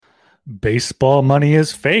Baseball Money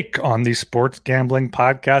is Fake on the Sports Gambling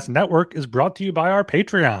Podcast Network is brought to you by our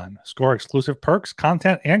Patreon. Score exclusive perks,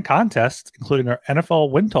 content, and contests, including our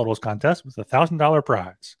NFL win totals contest with a $1,000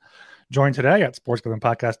 prize. Join today at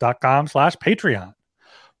sportsgamblingpodcast.com/Patreon.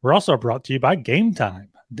 We're also brought to you by Game Time.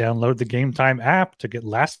 Download the Game Time app to get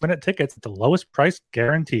last-minute tickets at the lowest price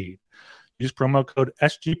guaranteed. Use promo code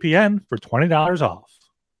SGPN for $20 off.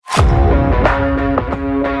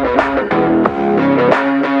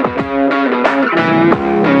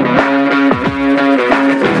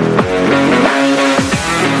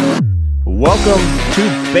 Welcome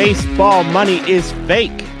to Baseball Money is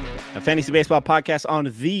Fake, a fantasy baseball podcast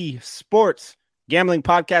on the Sports Gambling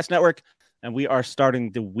Podcast Network. And we are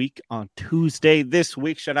starting the week on Tuesday this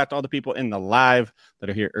week. Shout out to all the people in the live that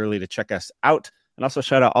are here early to check us out. And also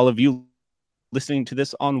shout out all of you listening to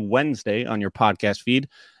this on Wednesday on your podcast feed.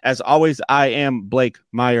 As always, I am Blake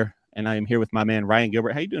Meyer, and I am here with my man, Ryan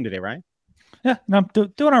Gilbert. How you doing today, Ryan? Yeah, no, I'm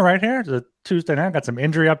doing all right here. It's a Tuesday night. Got some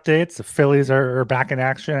injury updates. The Phillies are back in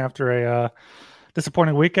action after a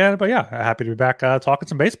disappointing weekend. But yeah, happy to be back talking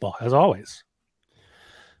some baseball, as always.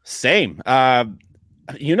 Same.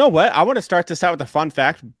 You know what? I want to start this out with a fun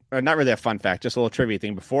fact. Or not really a fun fact, just a little trivia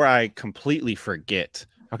thing before I completely forget.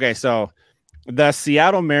 Okay, so the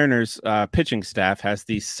Seattle Mariners pitching staff has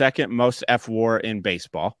the second most F-WAR in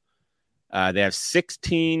baseball. They have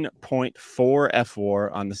 16.4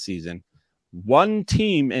 F-WAR on the season. One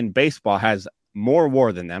team in baseball has more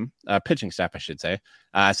WAR than them, pitching staff, I should say.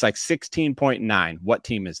 It's like 16.9. What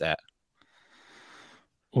team is that?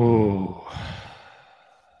 Ooh.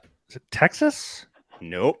 Is it Texas?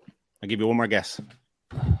 Nope. I'll give you one more guess.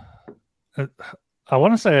 I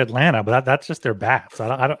want to say Atlanta, but that's just their bats.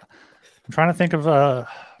 I'm trying to think of I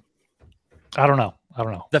don't know.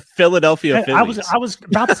 The Philadelphia Phillies. I was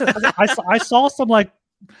about to say, I saw some like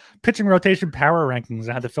pitching rotation power rankings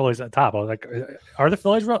that had the Phillies at the top. I was like, are the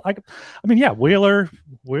Phillies yeah, Wheeler,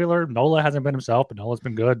 Nola hasn't been himself, but Nola's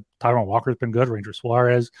been good. Tyrone Walker's been good. Ranger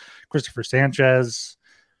Suarez, Christopher Sanchez,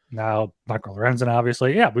 now Michael Lorenzen,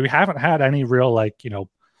 obviously. Yeah, we haven't had any real, a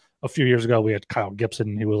few years ago we had Kyle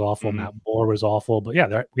Gibson, he was awful. Mm-hmm. Matt Moore was awful. But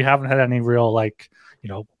yeah, we haven't had any real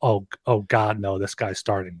oh God, no, this guy's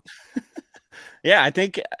starting. Yeah, I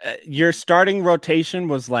think your starting rotation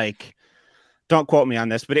was don't quote me on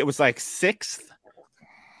this, but it was sixth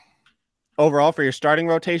overall for your starting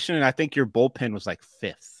rotation, and I think your bullpen was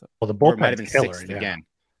fifth. Well, the bullpen might have been sixth again.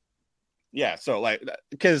 Yeah, so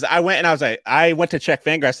because I went to check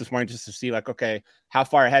Fangraphs this morning just to see okay, how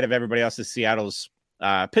far ahead of everybody else is Seattle's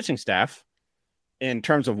pitching staff in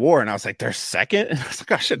terms of WAR, and I was like, they're second. And I was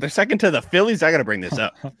like, oh shit, they're second to the Phillies. I got to bring this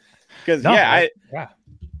up because I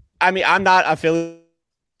mean, I'm not a Phillies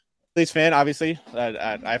fan, obviously.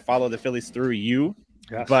 I follow the Phillies through you,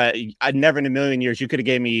 yes. But I never in a million years you could have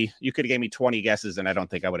gave me 20 guesses, and I don't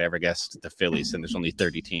think I would ever guess the Phillies. And there's only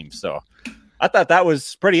 30 teams, so I thought that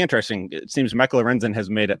was pretty interesting. It seems Michael Lorenzen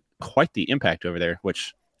has made quite the impact over there,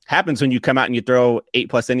 which happens when you come out and you throw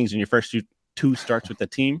 8+ innings in your first two starts with the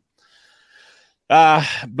team.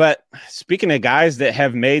 But speaking of guys that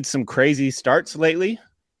have made some crazy starts lately,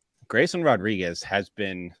 Grayson Rodriguez has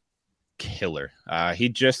been killer. He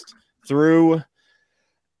just threw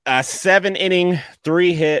a 7-inning,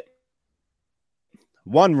 3-hit,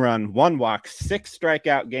 1 run, 1 walk, 6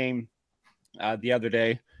 strikeout game the other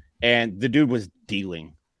day, and the dude was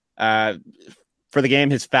dealing. For the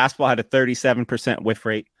game, his fastball had a 37% whiff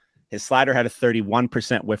rate. His slider had a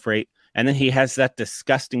 31% whiff rate. And then he has that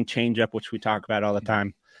disgusting changeup, which we talk about all the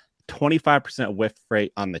time. 25% whiff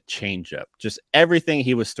rate on the changeup. Just everything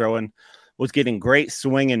he was throwing was getting great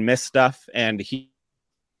swing and miss stuff. And he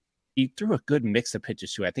threw a good mix of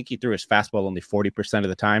pitches too. I think he threw his fastball only 40% of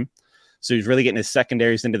the time. So he's really getting his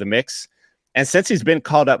secondaries into the mix. And since he's been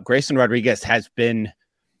called up, Grayson Rodriguez has been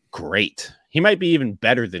great. He might be even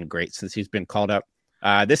better than great since he's been called up.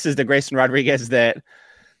 This is the Grayson Rodriguez that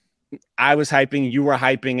I was hyping, you were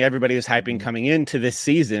hyping, everybody was hyping coming into this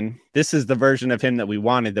season. This is the version of him that we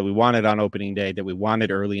wanted on opening day, that we wanted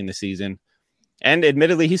early in the season. And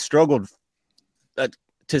admittedly, he struggled.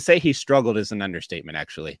 To say he struggled is an understatement,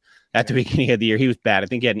 actually. At the beginning of the year, he was bad. I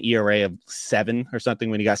think he had an ERA of 7 or something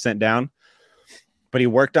when he got sent down. But he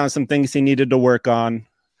worked on some things he needed to work on.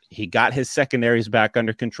 He got his secondaries back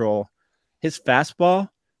under control. His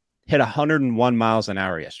fastball hit 101 miles an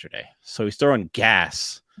hour yesterday. So he's throwing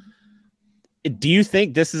gas. Do you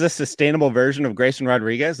think this is a sustainable version of Grayson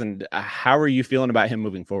Rodriguez? And how are you feeling about him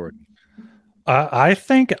moving forward? I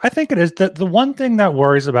think it is. The one thing that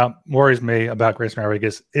worries me about Grayson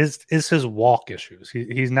Rodriguez is his walk issues.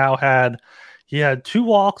 He had 2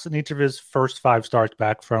 walks in each of his first 5 starts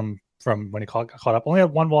back from from when he got caught up. Only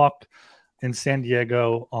had one walk in San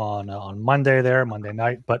Diego on Monday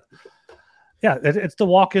night. But yeah, it's the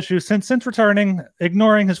walk issue. Since returning,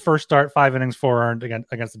 ignoring his first start, 5 innings, 4 earned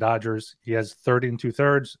against the Dodgers, he has 30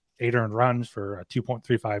 2/3, 8 earned runs for a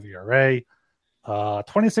 2.35 ERA,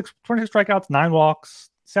 26 strikeouts, 9 walks,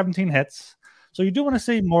 17 hits. So you do want to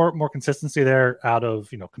see more consistency there out of,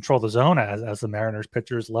 control the zone as the Mariners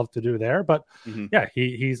pitchers love to do there. But yeah,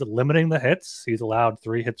 he's limiting the hits. He's allowed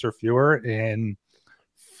 3 hits or fewer in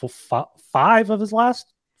 4 of his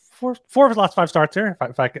last 5 starts here,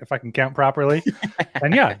 if I can count properly.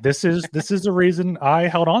 And yeah, this is the reason I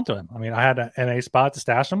held on to him. I mean, I had an NA spot to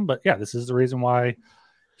stash him, but yeah, this is the reason why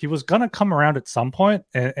he was going to come around at some point,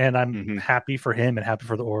 and I'm happy for him and happy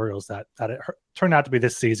for the Orioles that it turned out to be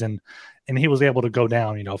this season, and he was able to go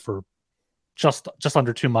down, for just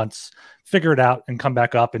under 2 months, figure it out, and come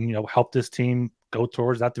back up, and help this team go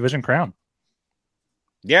towards that division crown.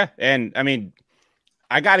 Yeah, and I mean,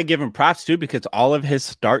 I got to give him props too, because all of his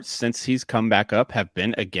starts since he's come back up have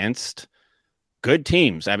been against good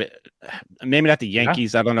teams. I mean, maybe not the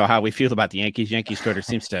Yankees. Yeah. I don't know how we feel about the Yankees. Yankees Twitter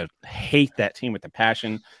seems to hate that team with a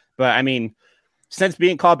passion. But I mean, since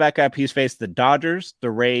being called back up, he's faced the Dodgers, the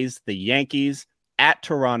Rays, the Yankees, at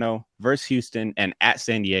Toronto, versus Houston, and at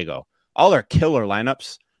San Diego. All are killer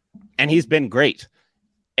lineups, and he's been great.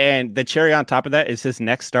 And the cherry on top of that is his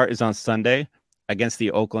next start is on Sunday against the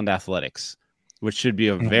Oakland Athletics, which should be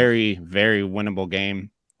a very, very winnable game.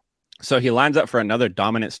 So he lines up for another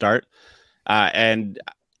dominant start. And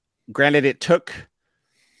granted, it took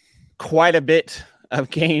quite a bit of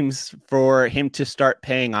games for him to start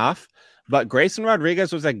paying off. But Grayson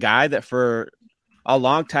Rodriguez was a guy that for a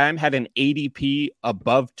long time had an ADP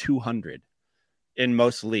above 200 in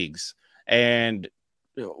most leagues. And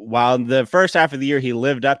while the first half of the year he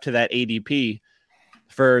lived up to that ADP,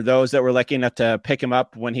 for those that were lucky enough to pick him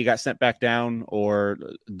up when he got sent back down, or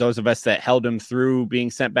those of us that held him through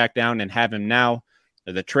being sent back down and have him now,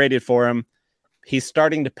 that traded for him, he's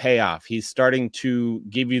starting to pay off. He's starting to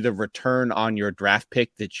give you the return on your draft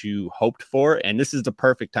pick that you hoped for. And this is the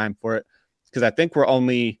perfect time for it, because I think we're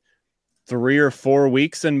only 3 or 4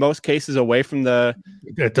 weeks in most cases away from the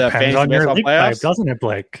fantasy on your league playoffs, type, doesn't it,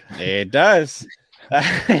 Blake? It does.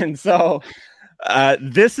 And so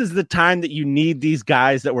this is the time that you need these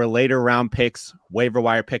guys that were later round picks, waiver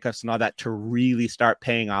wire pickups and all that to really start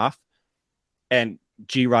paying off. And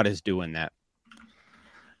Grod is doing that.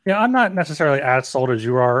 Yeah, I'm not necessarily as sold as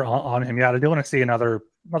you are on him yet. I do want to see another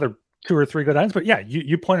 2 or 3 good ends, but yeah,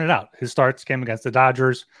 you pointed out his starts came against the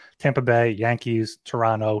Dodgers, Tampa Bay, Yankees,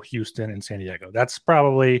 Toronto, Houston, and San Diego. That's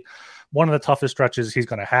probably one of the toughest stretches he's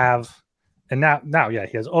going to have. And now, yeah,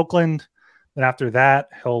 he has Oakland. Then after that,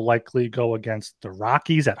 he'll likely go against the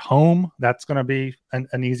Rockies at home. That's going to be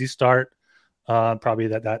an easy start, probably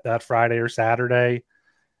that Friday or Saturday.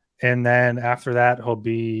 And then after that, he'll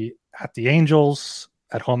be at the Angels,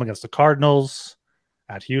 at home against the Cardinals,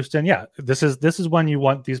 at Houston. Yeah, this is when you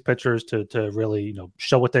want these pitchers to really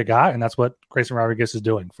show what they got, and that's what Grayson Rodriguez is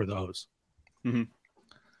doing for those. Mm-hmm.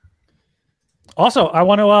 Also, I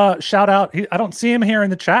want to shout out. I don't see him here in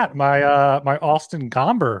the chat. My Austin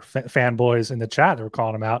Gomber fanboys in the chat, they were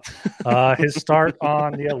calling him out. His start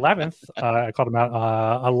on the 11th, I called him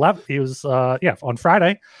out. 11. He was on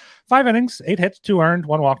Friday, 5 innings, 8 hits, 2 earned,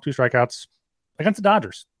 1 walk, 2 strikeouts against the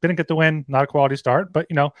Dodgers. Didn't get the win. Not a quality start, but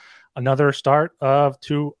another start of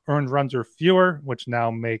 2 earned runs or fewer, which now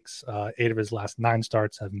makes 8 of his last 9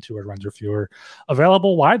 starts having 2 earned runs or fewer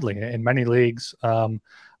available widely in many leagues.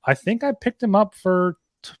 I think I picked him up for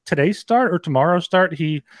today's start or tomorrow's start.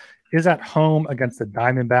 He is at home against the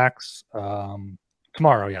Diamondbacks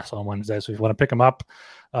tomorrow. Yes, on Wednesday. So if you want to pick him up,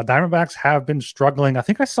 Diamondbacks have been struggling. I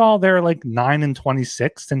think I saw they're like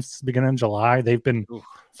 9-26 since the beginning of July. They've been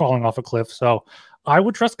falling off a cliff. So I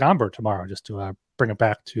would trust Gomber tomorrow, just to bring it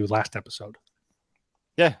back to last episode.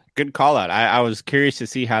 Yeah, good call out. I was curious to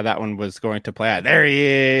see how that one was going to play out. There he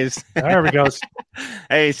is. There we go.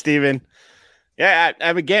 Hey, Steven. Yeah,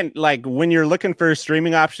 again, like when you're looking for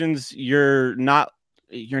streaming options, you're not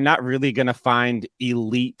really going to find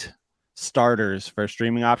elite starters for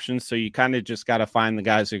streaming options. So you kind of just got to find the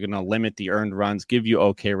guys who are going to limit the earned runs, give you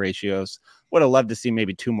okay ratios. Would have loved to see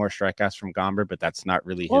maybe 2 more strikeouts from Gomber, but that's not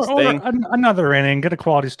really his thing. Another inning, get a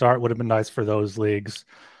quality start would have been nice for those leagues.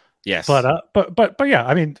 Yes, but yeah,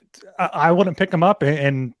 I mean, I wouldn't pick him up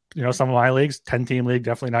in some of my leagues, 10-team league,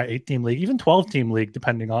 definitely not 8-team league, even 12-team league,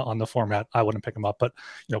 depending on the format. I wouldn't pick him up, but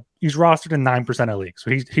he's rostered in 9% of leagues,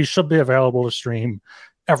 so he should be available to stream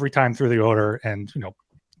every time through the order, and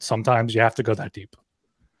sometimes you have to go that deep.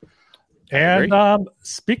 And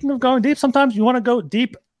speaking of going deep, sometimes you want to go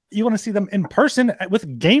deep you want to see them in person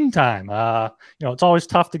with Game Time. It's always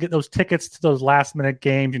tough to get those tickets to those last minute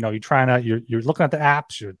games. You're looking at the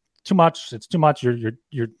apps. You're too much. It's too much.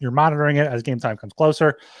 You're monitoring it as Game Time comes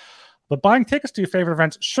closer. But buying tickets to your favorite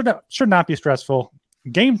events should not be stressful.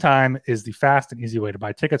 Game Time is the fast and easy way to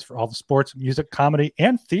buy tickets for all the sports, music, comedy,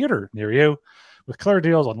 and theater near you. With clear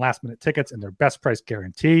deals on last-minute tickets and their best price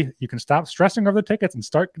guarantee, you can stop stressing over the tickets and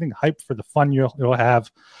start getting hyped for the fun you'll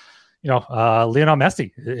have. Lionel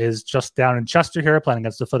Messi is just down in Chester here playing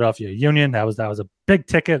against the Philadelphia Union. That was a big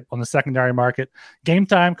ticket on the secondary market. Game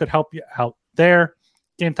Time could help you out there.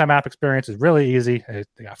 Game Time app experience is really easy.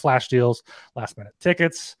 They got flash deals, last-minute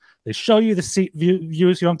tickets. They show you the seat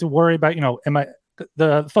views. You don't have to worry about,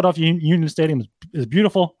 the Philadelphia Union Stadium is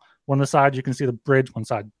beautiful. One of the sides you can see the bridge, one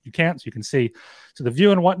side you can't, so you can see the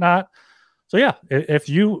view and whatnot. So yeah, if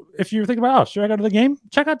you're thinking about, should I go to the game?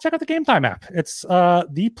 Check out the Game Time app. It's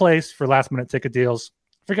the place for last minute ticket deals.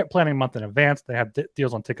 Forget planning a month in advance. They have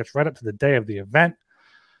deals on tickets right up to the day of the event.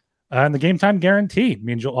 And the Game Time guarantee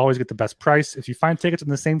means you'll always get the best price. If you find tickets in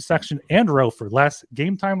the same section and row for less,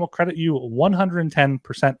 Game Time will credit you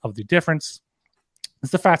 110% of the difference.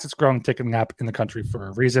 It's the fastest growing ticketing app in the country for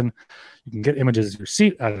a reason. You can get images of your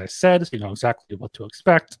seat, as I said, so you know exactly what to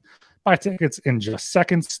expect. Buy tickets in just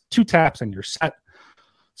seconds, 2 taps, and you're set.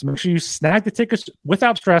 So make sure you snag the tickets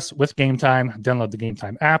without stress with Game Time. Download the Game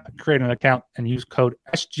Time app, create an account, and use code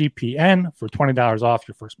SGPN for $20 off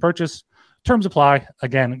your first purchase. Terms apply.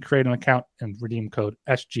 Again, create an account and redeem code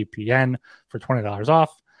SGPN for $20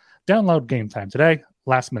 off. Download Game Time today.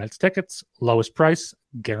 Last minute tickets, lowest price,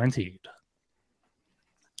 guaranteed.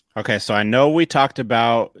 Okay, so I know we talked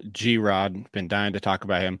about Grod, been dying to talk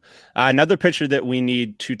about him. Another pitcher that we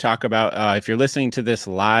need to talk about, if you're listening to this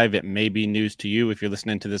live, it may be news to you. If you're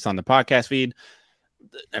listening to this on the podcast feed,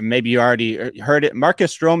 maybe you already heard it.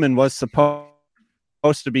 Marcus Stroman was supposed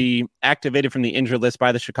to be activated from the injured list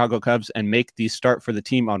by the Chicago Cubs and make the start for the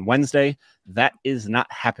team on Wednesday. That is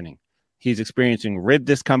not happening. He's experiencing rib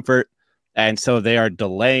discomfort, and so they are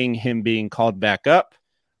delaying him being called back up,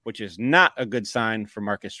 which is not a good sign for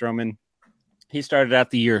Marcus Stroman. He started out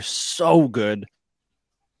the year so good.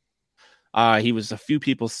 He was a few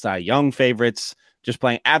people's Cy Young favorites, just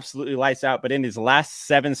playing absolutely lights out. But in his last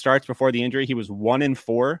 7 starts before the injury, he was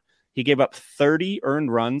 1-4. He gave up 30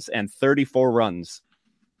 earned runs and 34 runs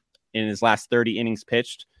in his last 30 innings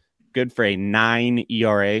pitched. Good for a 9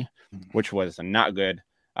 ERA, which was not good.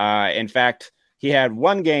 In fact, he had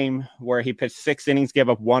one game where he pitched 6 innings, gave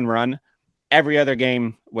up 1 run. Every other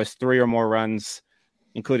game was 3 or more runs,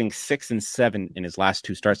 including 6 and 7 in his last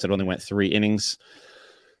 2 starts that only went 3 innings.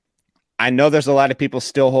 I know there's a lot of people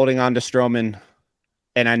still holding on to Stroman,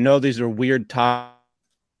 and I know these are weird talks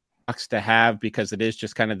to have because it is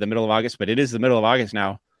just kind of the middle of August, but it is the middle of August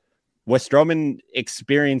now. Was Stroman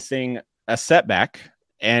experiencing a setback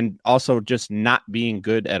and also just not being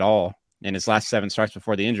good at all in his last 7 starts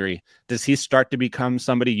before the injury? Does he start to become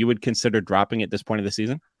somebody you would consider dropping at this point of the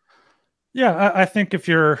season? Yeah, I think if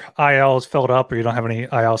your IL is filled up or you don't have any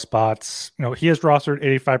IL spots, he is rostered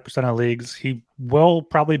 85% of leagues. He will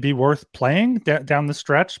probably be worth playing down the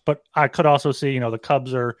stretch, but I could also see, the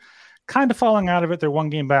Cubs are kind of falling out of it. They're 1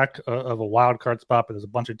 game back of a wild card spot, but there's a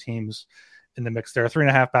bunch of teams in the mix there,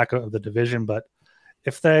 3.5 back of the division. But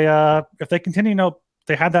if they continue,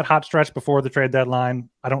 they had that hot stretch before the trade deadline.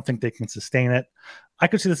 I don't think they can sustain it. I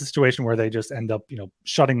could see this situation where they just end up,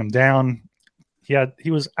 shutting them down.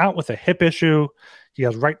 He was out with a hip issue. He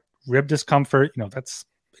has right rib discomfort. It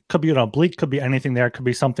could be an oblique, could be anything there. It could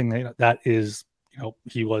be something that is,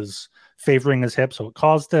 he was favoring his hip, so it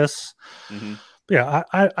caused this. Mm-hmm. But yeah,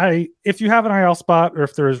 I if you have an IL spot, or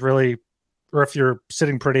if you're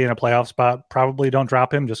sitting pretty in a playoff spot, probably don't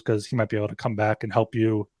drop him just because he might be able to come back and help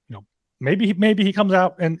you. Maybe he comes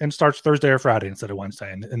out and starts Thursday or Friday instead of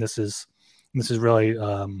Wednesday, and this is really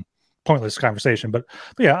pointless conversation, but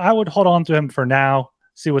yeah, I would hold on to him for now,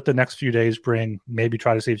 see what the next few days bring, maybe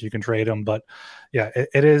try to see if you can trade him. But yeah,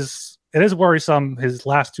 it is worrisome. His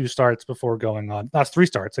last 2 starts before going on, last 3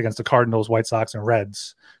 starts against the Cardinals, White Sox, and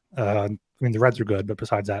Reds. The Reds are good, but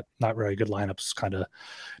besides that, not really good lineups. Kind of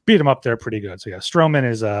beat him up there pretty good. So yeah, Stroman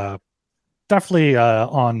is definitely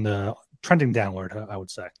on trending downward, I would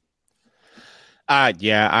say.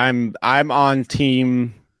 Yeah, I'm on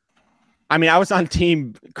team. I was on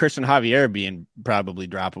team Christian Javier being probably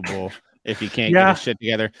droppable if he can't get his shit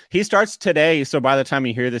together. He starts today, so by the time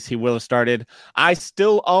you hear this, he will have started. I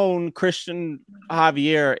still own Christian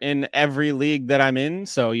Javier in every league that I'm in,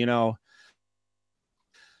 so,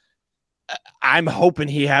 I'm hoping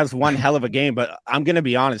he has one hell of a game, but I'm going to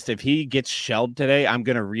be honest. If he gets shelled today, I'm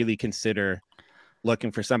going to really consider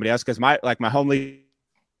looking for somebody else because my home league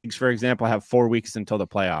for example, have 4 weeks until the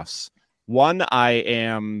playoffs. One,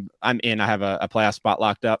 I'm in. I have a playoff spot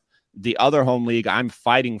locked up. The other home league, I'm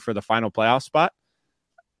fighting for the final playoff spot.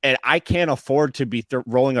 And I can't afford to be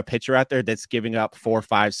rolling a pitcher out there that's giving up 4,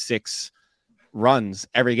 5, 6 runs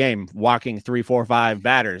every game, walking 3, 4, 5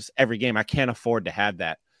 batters every game. I can't afford to have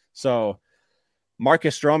that. So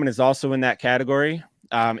Marcus Stroman is also in that category.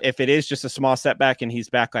 If it is just a small setback and he's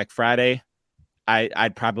back like Friday,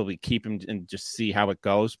 I'd probably keep him and just see how it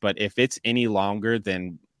goes. But if it's any longer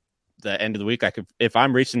than the end of the week, if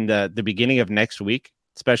I'm reaching the beginning of next week,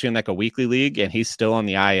 especially in like a weekly league, and he's still on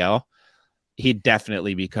the IL, he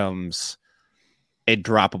definitely becomes a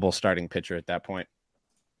droppable starting pitcher at that point.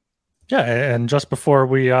 Yeah, and just before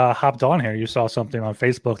we hopped on here, you saw something on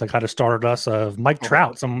Facebook that kind of started us of Mike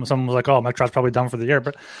Trout. Someone was like, "Oh, Mike Trout's probably done for the year,"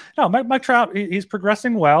 but no, Mike Trout, he's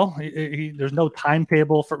progressing well. There's no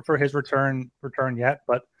timetable for his return yet,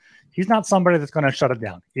 but he's not somebody that's going to shut it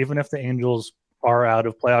down, even if the Angels are out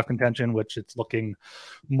of playoff contention, which it's looking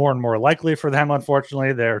more and more likely for them.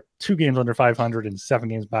 Unfortunately, they're 2 games under 500 and 7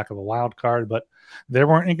 games back of a wild card, but they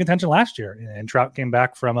weren't in contention last year. And Trout came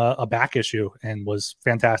back from a back issue and was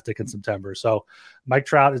fantastic in September. So Mike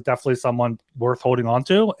Trout is definitely someone worth holding on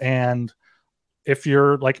to. And if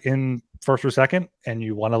you're like in first or second and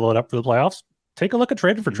you want to load up for the playoffs, take a look at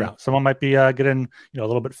trading for Trout. Someone might be getting a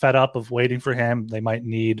little bit fed up of waiting for him. They might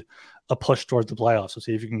need a push towards the playoffs. So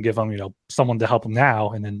see if you can give them someone to help him now,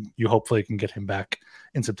 and then you hopefully can get him back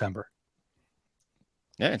in September.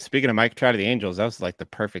 Yeah, and speaking of Mike Trout of the Angels, that was like the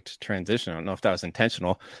perfect transition. I don't know if that was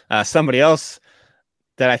intentional. Somebody else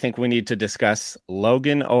that I think we need to discuss,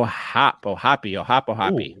 Logan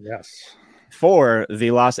O'Hoppe. Yes. For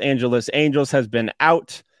the Los Angeles Angels, has been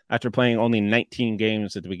out after playing only 19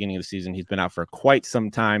 games at the beginning of the season. He's been out for quite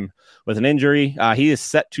some time with an injury. He is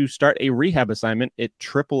set to start a rehab assignment at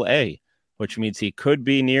AAA, which means he could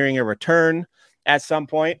be nearing a return at some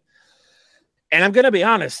point. And I'm going to be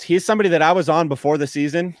honest, he's somebody that I was on before the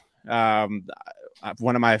season.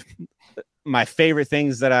 One of my favorite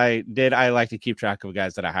things that I did, I like to keep track of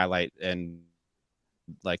guys that I highlight and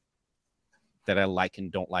like that I like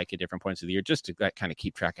and don't like at different points of the year, just to kind of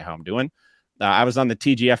keep track of how I'm doing. I was on the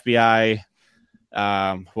TGFBI,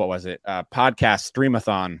 podcast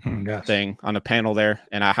streamathon thing on a panel there,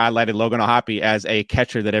 and I highlighted Logan O'Hoppe as a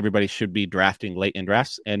catcher that everybody should be drafting late in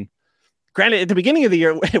drafts. And granted, at the beginning of the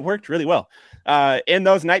year, it worked really well. In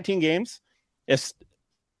those 19 games, if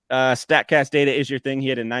StatCast data is your thing, he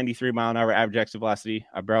had a 93-mile-an-hour average exit velocity,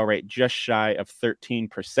 a barrel rate just shy of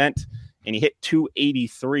 13%, and he hit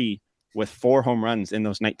 .283 with 4 home runs in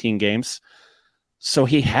those 19 games. So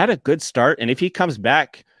he had a good start, and if he comes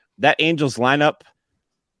back, that Angels lineup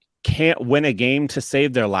can't win a game to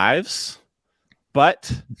save their lives,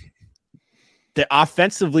 but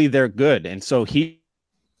offensively they're good, and so he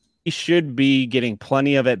should be getting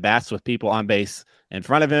plenty of at-bats with people on base in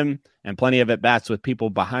front of him and plenty of at-bats with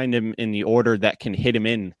people behind him in the order that can hit him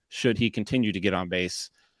in should he continue to get on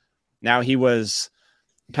base. Now, he was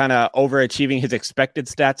kind of overachieving his expected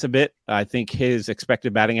stats a bit. I think his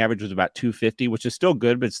expected batting average was about 250, which is still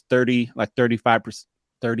good, but it's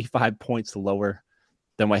 35 points lower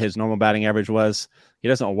than what his normal batting average was. He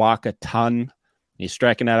doesn't walk a ton. He's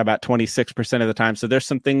striking out about 26% of the time. So there's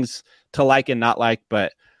some things to like and not like,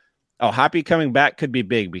 but O'Hoppe coming back could be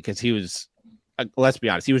big because he was, let's be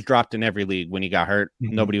honest, he was dropped in every league when he got hurt.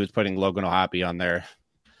 Mm-hmm. Nobody was putting Logan O'Hoppe on their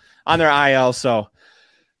IL. So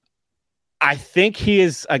I think he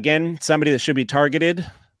is, again, somebody that should be targeted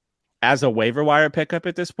as a waiver wire pickup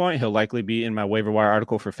at this point. He'll likely be in my waiver wire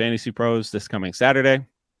article for Fantasy Pros this coming Saturday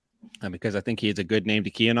because I think he is a good name to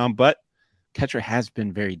key in on, but catcher has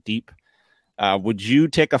been very deep. Would you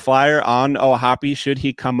take a flyer on O'Hoppe should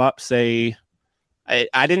he come up, say,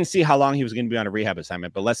 I didn't see how long he was going to be on a rehab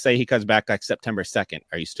assignment, but let's say he comes back like September 2nd.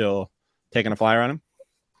 Are you still taking a flyer on him?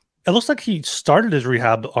 It looks like he started his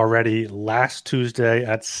rehab already last Tuesday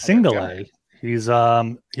at Single A. He's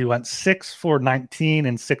he went 6 for 19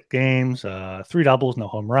 in 6 games, 3 doubles, no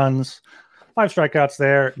home runs, 5 strikeouts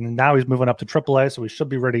there, and now he's moving up to AAA, so he should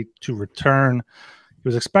be ready to return. He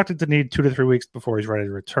was expected to need 2 to 3 weeks before he's ready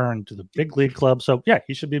to return to the big league club. So yeah,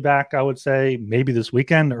 he should be back. I would say maybe this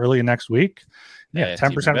weekend, early next week. Yeah,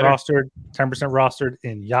 10% rostered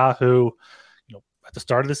in Yahoo. At the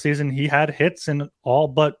start of the season, he had hits in all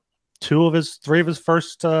but 3 of his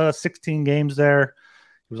first 16 games there.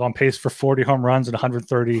 He was on pace for 40 home runs and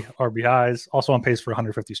 130 RBIs, also on pace for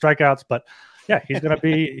 150 strikeouts. But yeah, he's gonna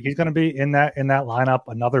be in that lineup.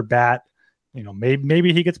 Another bat.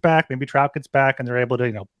 Maybe he gets back, maybe Trout gets back, and they're able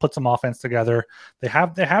to put some offense together. They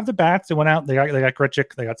have the bats. They went out. They got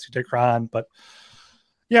Grichuk. They got CJ Cron. But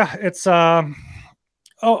yeah, it's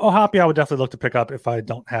Hoppy, I would definitely look to pick up if I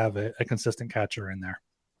don't have a consistent catcher in there.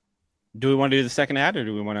 Do we want to do the second ad, or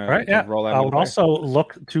do we want to roll out? I would also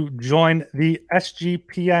look to join the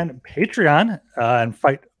SGPN Patreon and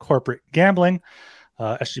fight corporate gambling.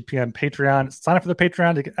 SGPN Patreon. Sign up for the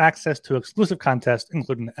Patreon to get access to exclusive contests,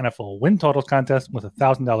 including the NFL win totals contest with a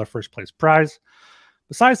 $1,000 first place prize.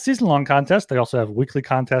 Besides season-long contests, they also have weekly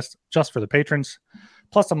contests just for the patrons,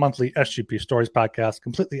 plus a monthly SGP Stories podcast,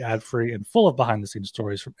 completely ad-free and full of behind-the-scenes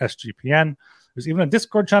stories from SGPN. There's even a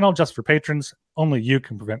Discord channel just for patrons. Only you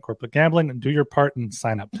can prevent corporate gambling, and do your part and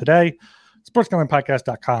sign up today.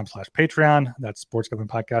 sportsgamblingpodcast.com/Patreon. That's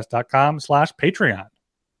sportsgamblingpodcast.com/Patreon.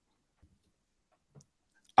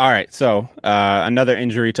 All right, so another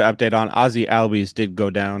injury to update on. Ozzie Albies did go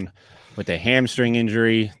down with a hamstring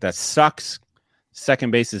injury. That sucks.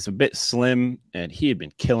 Second base is a bit slim, and he had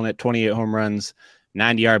been killing it. 28 home runs,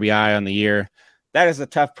 90 RBI on the year. That is a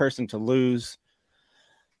tough person to lose.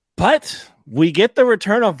 But we get the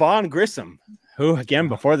return of Vaughn Grissom, who, again,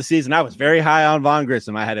 before the season, I was very high on Vaughn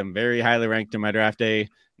Grissom. I had him very highly ranked in my draft day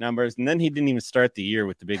numbers, and then he didn't even start the year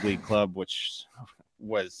with the big league club, which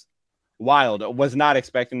was wild. I was not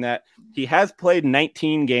expecting that. He has played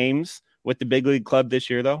 19 games with the big league club this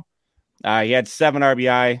year, though. He had 7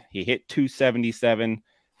 RBI. He hit 277,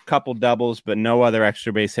 couple doubles, but no other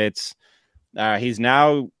extra base hits. He's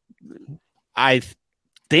now, I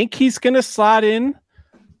think he's going to slot in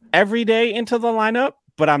every day into the lineup,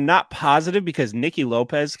 but I'm not positive because Nicky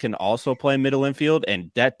Lopez can also play middle infield,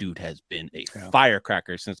 and that dude has been a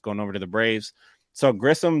firecracker since going over to the Braves. So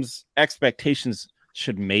Grissom's expectations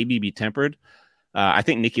should maybe be tempered. I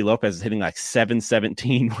think Nicky Lopez is hitting like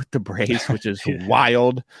 717 with the Braves, which is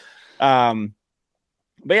wild. But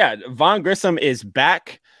yeah, Vaughn Grissom is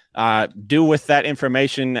back. Do with that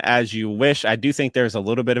information as you wish. I do think there's a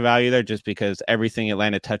little bit of value there just because everything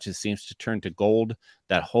Atlanta touches seems to turn to gold.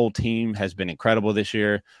 That whole team has been incredible this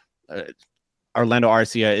year. Orlando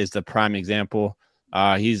Arcia is the prime example.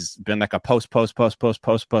 He's been like a post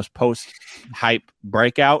hype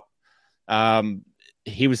breakout.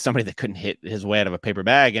 He was somebody that couldn't hit his way out of a paper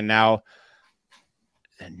bag, and now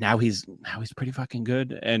he's pretty fucking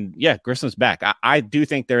good. And yeah, Grissom's back. I do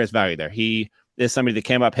think there is value there. He is somebody that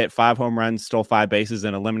came up, hit 5 home runs, stole 5 bases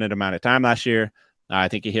in a limited amount of time last year. I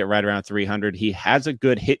think he hit right around 300. He has a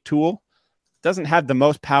good hit tool. Doesn't have the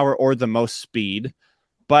most power or the most speed,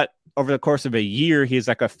 but over the course of a year, he's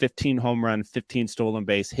like a 15 home run, 15 stolen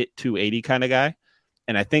base, hit 280 kind of guy.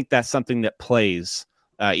 And I think that's something that plays,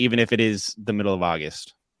 even if it is the middle of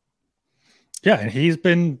August. Yeah,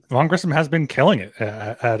 and Vaughn Grissom has been killing it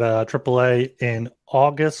at AAA. In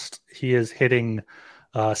August, he is hitting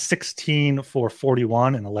 16 for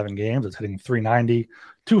 41 in 11 games. It's hitting 390,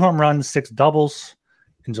 2 home runs, 6 doubles.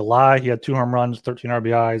 In July, he had 2 home runs, 13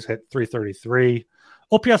 RBIs, hit 333.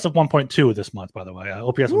 OPS of 1.2 this month, by the way.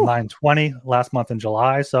 OPS of 920 last month in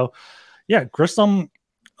July. So, yeah, Grissom,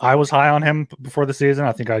 I was high on him before the season.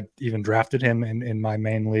 I think I even drafted him in my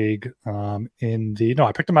main league.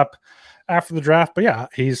 I picked him up after the draft. But, yeah,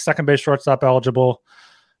 he's second base shortstop eligible.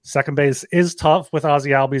 Second base is tough with Ozzie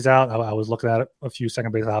Albies out. I was looking at a few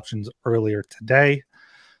second base options earlier today.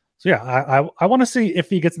 So, yeah, I want to see if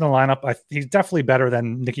he gets in the lineup. He's definitely better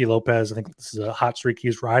than Nicky Lopez. I think this is a hot streak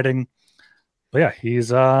he's riding. But, yeah,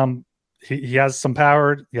 he's he has some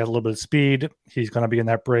power. He has a little bit of speed. He's going to be in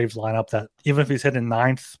that Braves lineup that even if he's hitting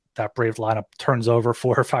 9th, that Braves lineup turns over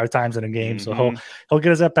 4 or 5 times in a game. Mm-hmm. So he'll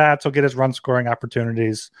get his at-bats. He'll get his run-scoring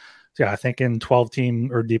opportunities. So, yeah, I think in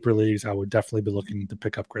 12-team or deeper leagues, I would definitely be looking to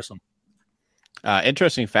pick up Grissom.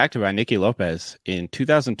 Interesting fact about Nicky Lopez. In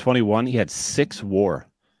 2021, he had 6 WAR,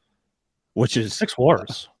 which is 6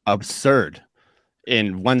 WARs. Absurd.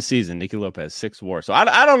 In one season, Nicky Lopez, 6 WAR. So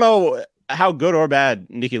I don't know how good or bad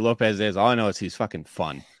Nicky Lopez is. All I know is he's fucking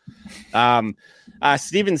fun.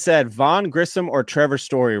 Steven said, Vaughn Grissom or Trevor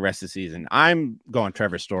Story rest of the season. I'm going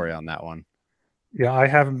Trevor Story on that one. Yeah, I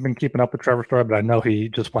haven't been keeping up with Trevor Story, but I know he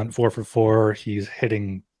just went 4 for 4. He's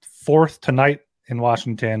hitting 4th tonight in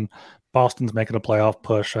Washington. Boston's making a playoff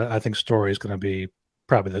push. I think Story is going to be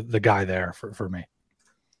probably the guy there for me.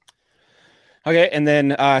 Okay, and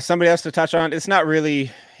then somebody else to touch on. It's not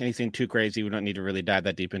really anything too crazy. We don't need to really dive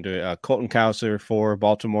that deep into it. Colton Cowser for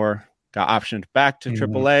Baltimore got optioned back to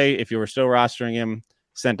AAA. If you were still rostering him,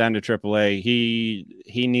 sent down to AAA.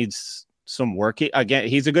 He needs some work.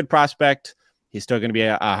 He's a good prospect. He's still going to be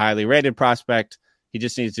a highly rated prospect. He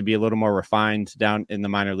just needs to be a little more refined down in the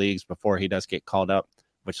minor leagues before he does get called up,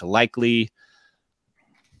 which likely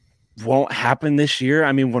won't happen this year.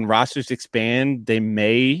 I mean, when rosters expand, they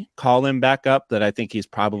may call him back up. That I think he's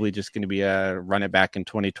probably just going to be a run it back in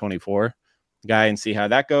 2024 guy and see how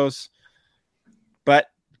that goes. But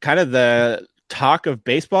kind of the talk of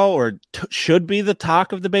baseball, or should be the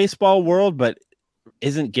talk of the baseball world, but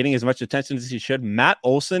isn't getting as much attention as he should. Matt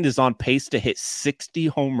Olson is on pace to hit 60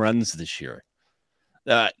 home runs this year.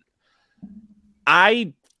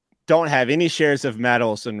 I don't have any shares of Matt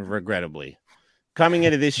Olson, regrettably. Coming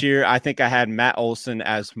into this year, I think I had Matt Olson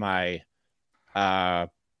as my, I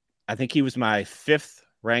think he was my 5th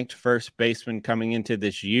ranked first baseman coming into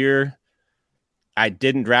this year. I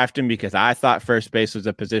didn't draft him because I thought first base was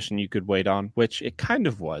a position you could wait on, which it kind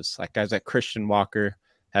of was. Like guys like Christian Walker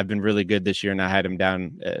have been really good this year, and I had him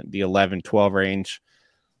down the 11, 12 range.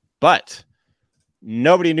 But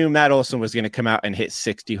nobody knew Matt Olson was going to come out and hit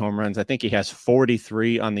 60 home runs. I think he has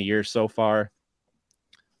 43 on the year so far.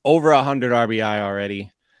 Over 100 RBI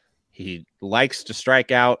already. He likes to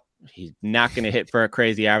strike out. He's not going to hit for a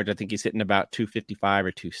crazy average. I think he's hitting about 255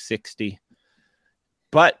 or 260.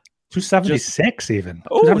 But 276 even.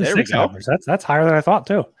 Oh, 276 there we go. That's higher than I thought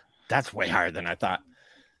too. That's way higher than I thought.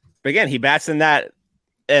 But again, he bats in that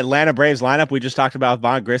Atlanta Braves lineup we just talked about,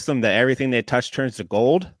 Vaughn Grissom, that everything they touch turns to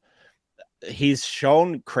gold. He's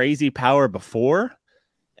shown crazy power before,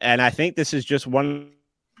 and I think this is just one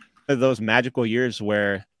of those magical years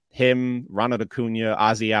where him, Ronald Acuna,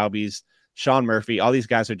 Ozzie Albies, Sean Murphy, all these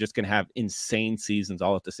guys are just going to have insane seasons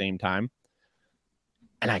all at the same time.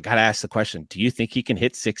 And I got to ask the question, do you think he can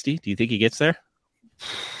hit 60? Do you think he gets there?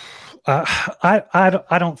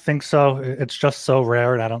 I don't think so. It's just so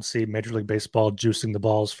rare, and I don't see Major League Baseball juicing the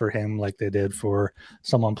balls for him like they did for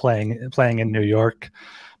someone playing in New York.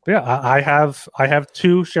 But yeah, I have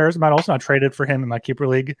 2 shares of Matt Olson. I traded for him in my keeper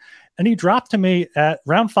league, and he dropped to me at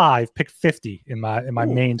round 5, pick 50 in my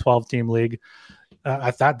main 12-team league.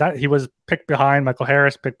 I thought that he was picked behind Michael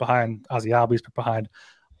Harris, picked behind Ozzie Albies, picked behind.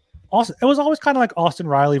 Also, it was always kind of like Austin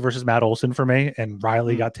Riley versus Matt Olson for me, and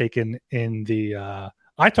Riley got taken in the.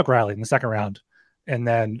 I took Riley in the 2nd round, and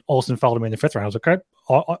then Olson fell to me in the 5th round. I was like, okay,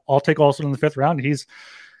 I'll take Olson in the 5th round. He's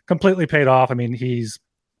completely paid off. I mean, he's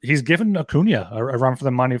given Acuna a run for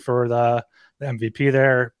the money for the MVP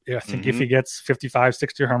there. I think if he gets 55,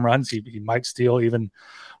 60 home runs, he might steal even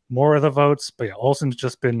more of the votes. But yeah, Olson's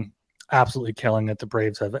just been absolutely killing it. The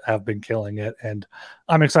Braves have been killing it, and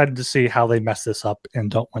I'm excited to see how they mess this up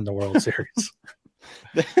and don't win the World Series.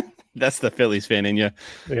 That's the Phillies fan in you.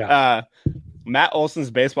 Yeah. Matt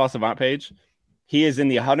Olson's baseball savant page, he is in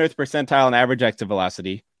the 100th percentile in average exit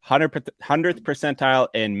velocity, 100th percentile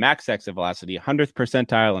in max exit velocity, 100th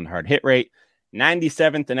percentile in hard hit rate,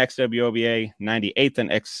 97th in XWOBA, 98th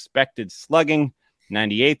in expected slugging,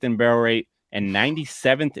 98th in barrel rate, and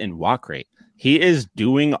 97th in walk rate. He is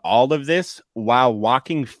doing all of this while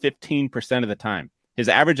walking 15% of the time. His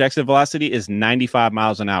average exit velocity is 95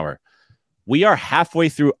 miles an hour. We are halfway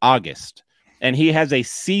through August, and he has a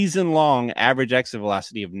season-long average exit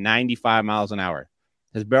velocity of 95 miles an hour.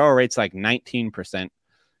 His barrel rate's like 19%.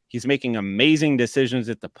 He's making amazing decisions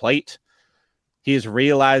at the plate. He's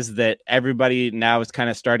realized that everybody now is kind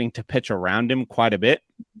of starting to pitch around him quite a bit,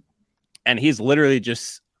 and he's literally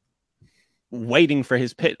just waiting for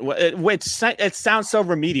his pitch, which it sounds so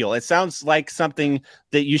remedial. It sounds like something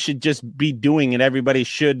that you should just be doing and everybody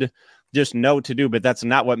should just know to do, but that's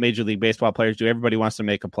not what Major League Baseball players do. Everybody wants to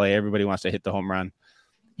make a play. Everybody wants to hit the home run.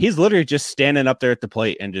 He's literally just standing up there at the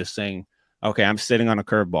plate and just saying, okay, I'm sitting on a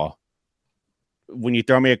curveball. When you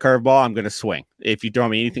throw me a curveball, I'm going to swing. If you throw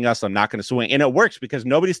me anything else, I'm not going to swing. And it works because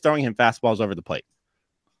nobody's throwing him fastballs over the plate.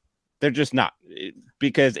 They're just not,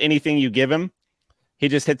 because anything you give him, he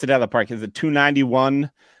just hits it out of the park. He has a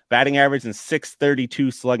 291 batting average and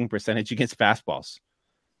 632 slugging percentage against fastballs.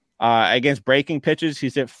 Against breaking pitches,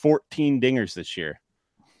 he's hit 14 dingers this year,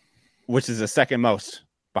 which is the 2nd most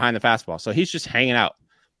behind the fastball. So he's just hanging out.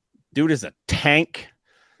 Dude is a tank.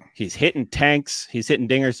 He's hitting tanks. He's hitting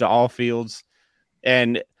dingers to all fields.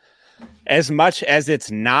 And as much as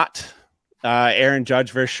it's not Aaron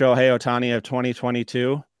Judge versus Shohei Ohtani of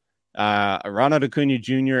 2022, Ronald Acuna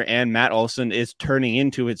Jr. and Matt Olson is turning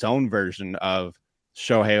into its own version of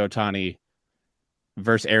Shohei Ohtani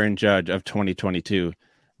versus Aaron Judge of 2022.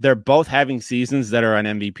 They're both having seasons that are an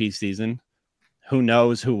MVP season. Who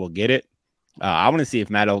knows who will get it? I want to see if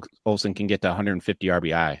Matt Olson can get to 150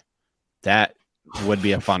 RBI. That would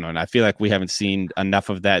be a fun one. I feel like we haven't seen enough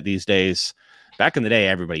of that these days. Back in the day,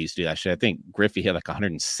 everybody used to do that shit. I think Griffey hit like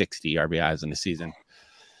 160 RBIs in the season,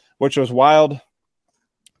 which was wild.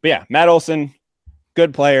 But yeah, Matt Olson,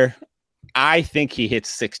 good player. I think he hits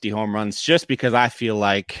 60 home runs just because I feel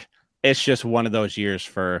like it's just one of those years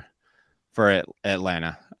for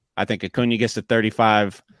Atlanta. I think Acuna gets to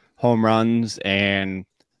 35 home runs and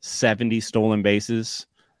 70 stolen bases.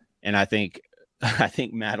 And I think I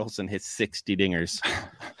think Matt Olson hit 60 dingers.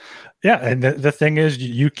 Yeah, and the thing is,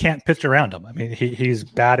 you can't pitch around him. I mean, he's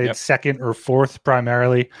batted second or fourth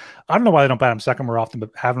primarily. I don't know why they don't bat him second more often, but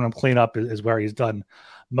having him clean up is where he's done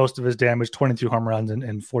most of his damage. 22 home runs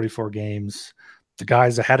in 44 games. The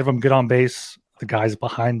guys ahead of him get on base. The guys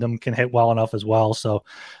behind them can hit well enough as well. So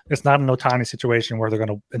it's not an Ohtani situation where they're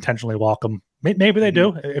going to intentionally walk him. Maybe they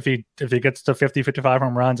do if he gets to 50, 55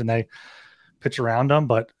 home runs and they pitch around him.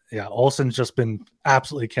 But yeah, Olson's just been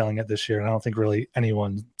absolutely killing it this year. And I don't think really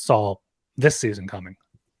anyone saw this season coming.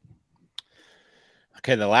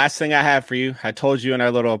 Okay, the last thing I have for you, I told you in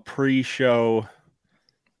our little pre-show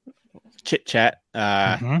chit chat.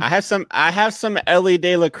 I have some Elly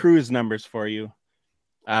De La Cruz numbers for you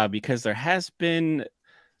because there has been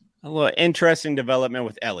a little interesting development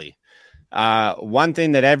with Elly. One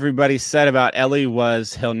thing that everybody said about Elly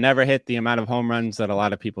was he'll never hit the amount of home runs that a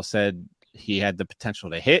lot of people said he had the potential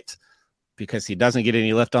to hit because he doesn't get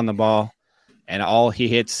any lift on the ball, and all he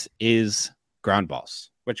hits is ground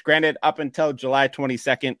balls, which granted up until July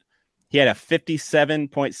 22nd, he had a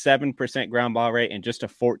 57.7% ground ball rate and just a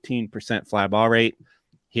 14% fly ball rate.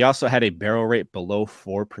 He also had a barrel rate below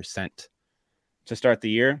 4% to start the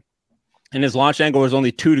year. And his launch angle was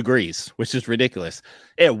only 2 degrees, which is ridiculous.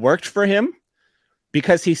 It worked for him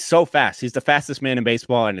because he's so fast. He's the fastest man in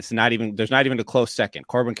baseball, and there's not even a close second.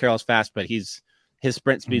 Corbin Carroll's fast, but his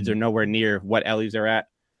sprint speeds are nowhere near what Elly's are at.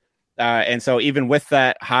 And so even with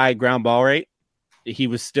that high ground ball rate, he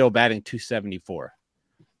was still batting 274.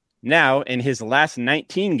 Now, in his last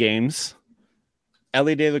 19 games,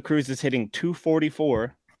 Elly De La Cruz is hitting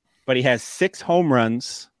 244, but he has 6 home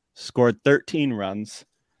runs, scored 13 runs.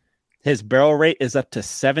 His barrel rate is up to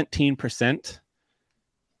 17%.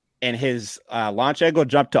 And his launch angle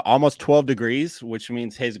jumped to almost 12 degrees, which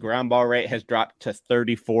means his ground ball rate has dropped to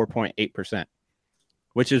 34.8%,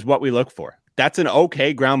 which is what we look for. That's an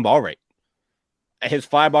okay ground ball rate. His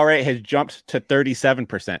fly ball rate has jumped to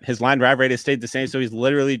 37%. His line drive rate has stayed the same, so he's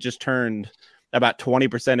literally just turned about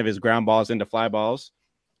 20% of his ground balls into fly balls.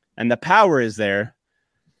 And the power is there.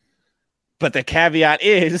 But the caveat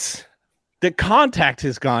is the contact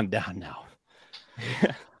has gone down now.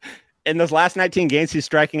 In those last 19 games, he's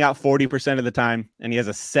striking out 40% of the time, and he has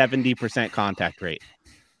a 70% contact rate.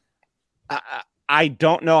 I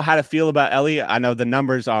don't know how to feel about Elly. I know the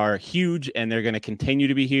numbers are huge, and they're going to continue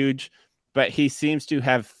to be huge, but he seems to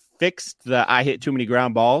have fixed the I hit too many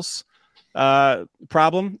ground balls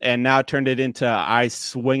problem, and now turned it into I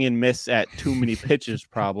swing and miss at too many pitches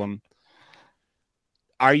problem.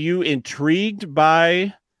 Are you intrigued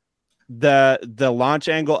by the launch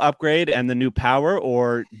angle upgrade and the new power,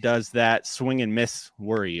 or does that swing and miss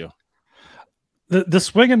worry you? The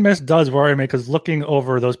swing and miss does worry me because looking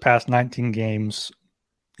over those past 19 games,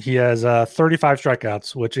 he has 35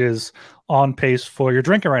 strikeouts, which is on pace for your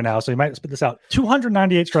drinking right now. So you might spit this out: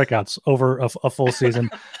 298 strikeouts over a full season.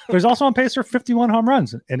 But he's also on pace for 51 home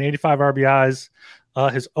runs and 85 RBIs.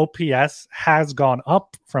 His OPS has gone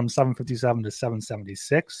up from 757 to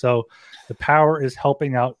 776. So the power is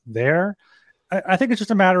helping out there. I think it's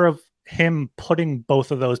just a matter of him putting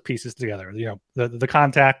both of those pieces together. You know, the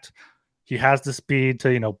contact, he has the speed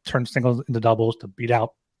to, you know, turn singles into doubles, to beat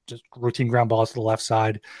out just routine ground balls to the left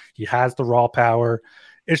side. He has the raw power.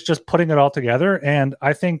 It's just putting it all together. And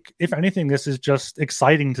I think, if anything, this is just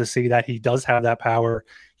exciting to see that he does have that power.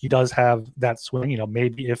 He does have that swing. You know,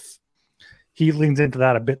 maybe if he leans into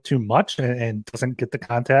that a bit too much and doesn't get the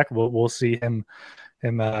contact, we'll see him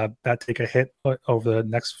that take a hit over the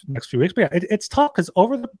next few weeks. But yeah, it's tough because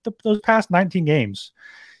over those past 19 games,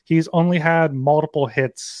 he's only had multiple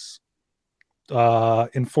hits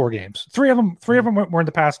in 4 games. Three of them were in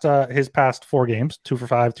the past his past 4 games. 2 for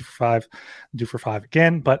 5, 2 for 5, 2 for 5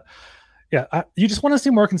 again. But yeah, you just want to see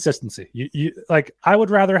more consistency. You like, I would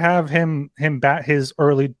rather have him bat his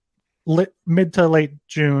early mid to late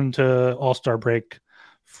June to All-Star break,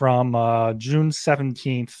 from June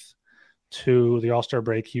 17th to the All-Star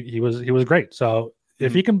break. He was great. So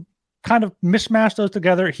if he can kind of mishmash those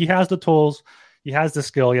together, he has the tools, he has the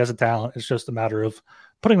skill, he has the talent. It's just a matter of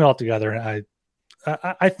putting it all together. And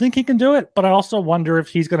I think he can do it, but I also wonder if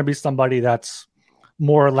he's going to be somebody that's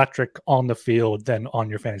more electric on the field than on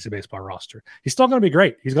your fantasy baseball roster. He's still going to be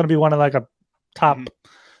great. He's going to be one of like a top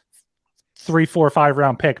 3, 4, 5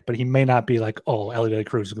 round pick, but he may not be like, Elly De La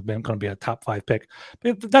Cruz is going to be a top 5 pick.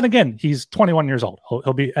 But then again, he's 21 years old.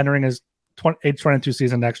 He'll be entering his age 22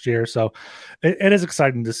 season next year. So it is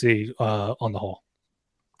exciting to see on the whole.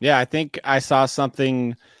 Yeah, I think I saw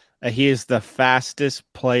something. He is the fastest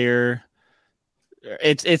player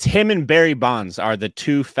It's him and Barry Bonds are the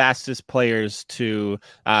two fastest players to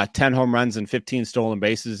 10 home runs and 15 stolen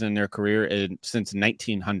bases in their career since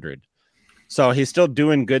 1900. So he's still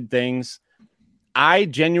doing good things. I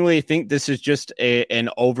genuinely think this is just an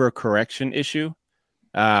overcorrection issue.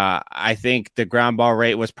 I think the ground ball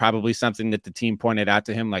rate was probably something that the team pointed out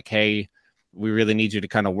to him, like, hey, we really need you to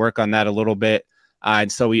kind of work on that a little bit.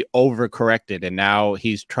 And so he overcorrected, and now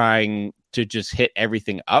he's trying to just hit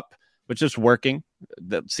everything up, which is working.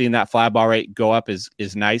 Seeing that fly ball rate go up is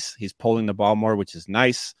nice. He's pulling the ball more, which is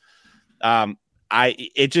nice.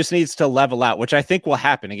 It just needs to level out, which I think will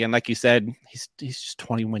happen. Again, like you said, he's just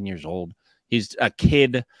 21 years old. He's a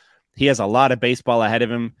kid. He has a lot of baseball ahead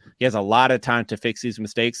of him. He has a lot of time to fix these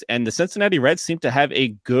mistakes. And the Cincinnati Reds seem to have a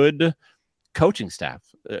good coaching staff.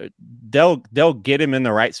 They'll get him in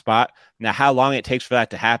the right spot. Now, how long it takes for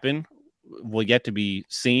that to happen will yet to be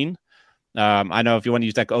seen. I know if you want to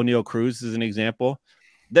use like O'Neal Cruz as an example,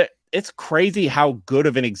 that it's crazy how good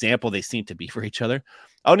of an example they seem to be for each other.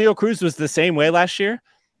 O'Neal Cruz was the same way last year,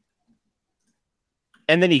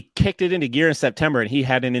 and then he kicked it into gear in September, and he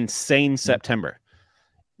had an insane September.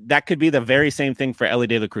 That could be the very same thing for Elly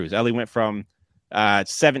De La Cruz. Elly went from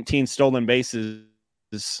 17 stolen bases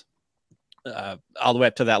all the way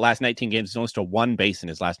up to that last 19 games. He's only stole one base in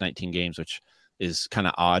his last 19 games, which is kind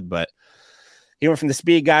of odd, but he went from the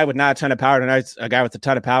speed guy with not a ton of power to a guy with a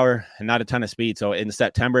ton of power and not a ton of speed. So in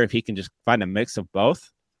September, if he can just find a mix of both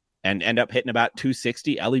and end up hitting about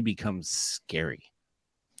 260, Elly becomes scary.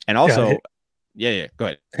 And also, go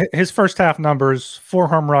ahead. His first half numbers: 4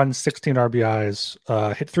 home runs, 16 RBIs,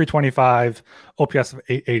 hit 325, OPS of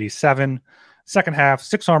 887. Second half,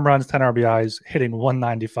 6 home runs, 10 RBIs, hitting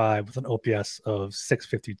 195 with an OPS of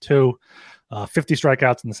 652. 50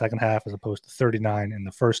 strikeouts in the second half as opposed to 39 in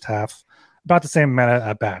the first half. About the same amount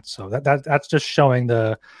at bats. So that's just showing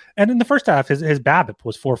and in the first half, his BABIP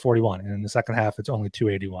was 441, and in the second half, it's only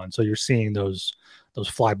 281. So you're seeing those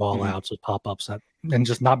fly ball outs, those pop-ups and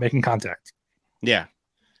just not making contact. Yeah.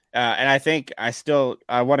 And I think I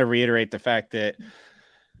want to reiterate the fact that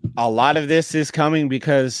a lot of this is coming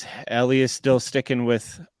because Elly is still sticking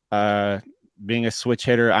with being a switch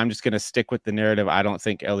hitter. I'm just going to stick with the narrative. I don't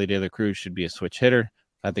think Elly De La Cruz should be a switch hitter.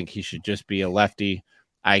 I think he should just be a lefty.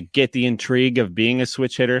 I get the intrigue of being a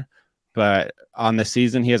switch hitter, but on the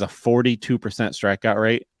season, he has a 42% strikeout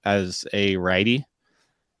rate as a righty,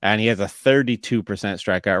 and he has a 32%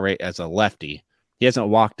 strikeout rate as a lefty. He hasn't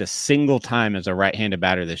walked a single time as a right-handed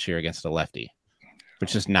batter this year against a lefty,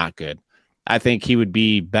 which is not good. I think he would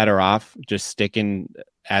be better off just sticking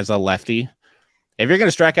as a lefty. If you're going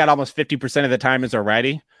to strike out almost 50% of the time as a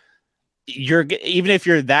righty, even if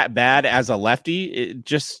you're that bad as a lefty,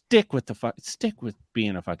 just stick with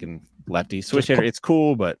being a fucking lefty. Switch hitter, it's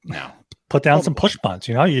cool, but no. Put down some push bunts,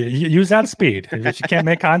 you use that speed. If you can't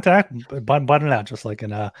make contact, button it out, just like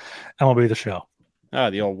in MLB The Show.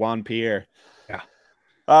 Oh, the old Juan Pierre. Yeah.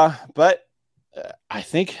 But I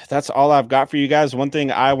think that's all I've got for you guys. One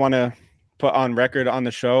thing I want to put on record on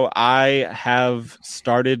the show, I have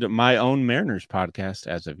started my own Mariners podcast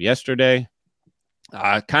as of yesterday.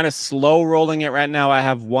 Kind of slow rolling it right now. I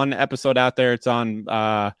have one episode out there. It's on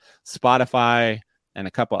Spotify and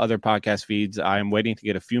a couple other podcast feeds. I'm waiting to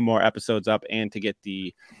get a few more episodes up and to get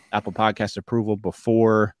the Apple Podcast approval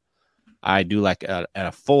before I do like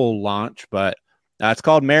a full launch. But it's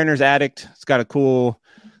called Mariners Addict. It's got a cool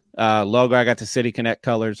logo. I got the City Connect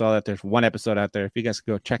colors, all that. There's one episode out there. If you guys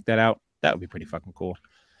could go check that out, that would be pretty fucking cool.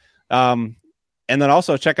 And then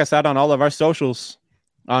also check us out on all of our socials.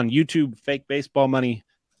 On YouTube, Fake Baseball Money.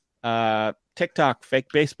 TikTok, Fake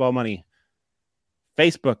Baseball Money.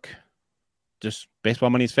 Facebook, just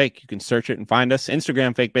Baseball Money is Fake. You can search it and find us.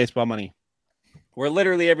 Instagram, Fake Baseball Money. We're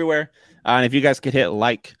literally everywhere. And if you guys could hit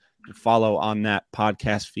like and follow on that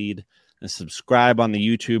podcast feed and subscribe on the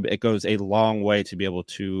YouTube, it goes a long way to be able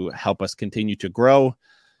to help us continue to grow.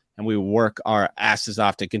 And we work our asses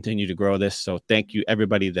off to continue to grow this. So thank you,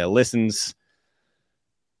 everybody that listens.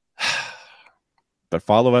 But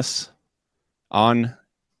follow us on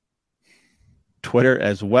Twitter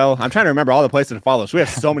as well. I'm trying to remember all the places to follow us. We have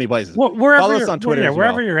so many places. Follow us on Twitter.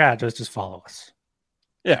 Wherever you're at, just follow us.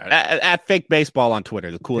 Yeah, at Fake Baseball on Twitter,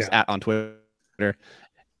 the coolest at on Twitter.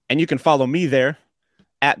 And you can follow me there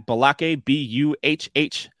at Bulake,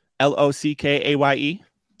 BUHHLOCKAYE.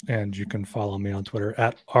 And you can follow me on Twitter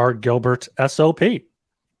at RGilbertSOP.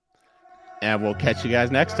 And we'll catch you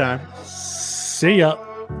guys next time. See ya.